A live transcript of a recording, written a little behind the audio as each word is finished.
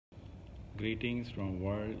Greetings from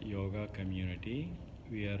World Yoga Community.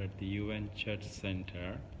 We are at the UN Church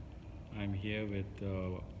Center. I'm here with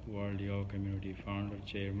World Yoga Community Founder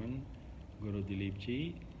Chairman Guru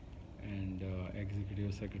Dileepji and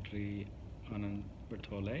Executive Secretary Anand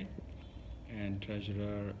Patole and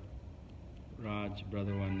Treasurer Raj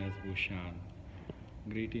Brother Oneness Bhushan.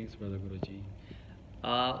 Greetings, Brother Guruji.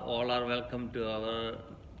 All are welcome to our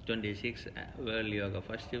 26th World Yoga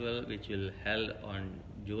Festival, which will held on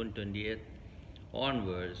June 20th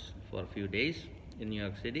onwards for a few days in New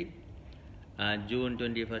York City. June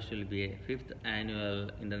 21st will be 5th Annual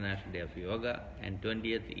International Day of Yoga and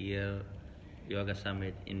 20th Year Yoga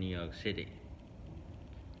Summit in New York City.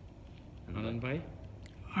 Anand Bhai?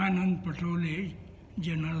 Anand Patole,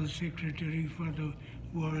 General Secretary for the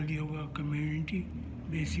World Yoga Community.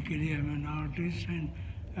 Basically, I'm an artist and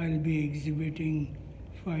I'll be exhibiting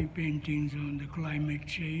 5 paintings on the climate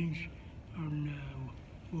change on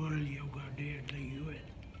World Yoga Day at the UN.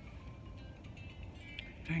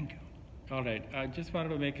 Thank you. All right, I just wanted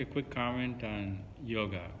to make a quick comment on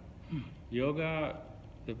yoga. Yoga,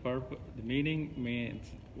 the meaning means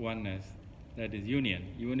oneness, that is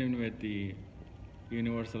union with the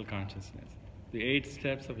universal consciousness. The 8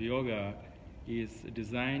 steps of yoga is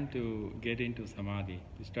designed to get into samadhi.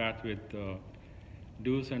 You start with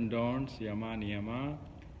do's and don'ts, yama, niyama,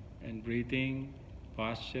 and breathing,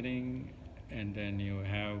 posturing, and then you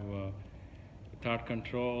have thought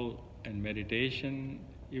control and meditation,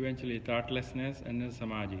 eventually thoughtlessness, and then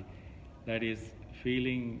samadhi. That is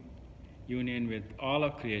feeling union with all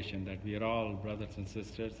of creation, that we are all brothers and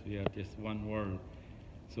sisters, we are just one world.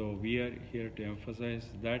 So we are here to emphasize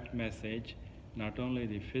that message, not only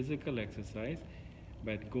the physical exercise,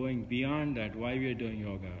 but going beyond that, why we are doing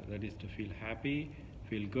yoga, that is to feel happy,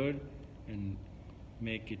 feel good, and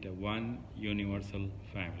make it a one universal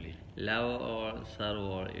family. Love all, serve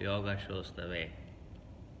all, yoga shows the way.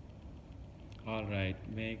 All right,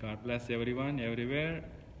 may God bless everyone, everywhere.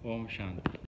 Om Shanti.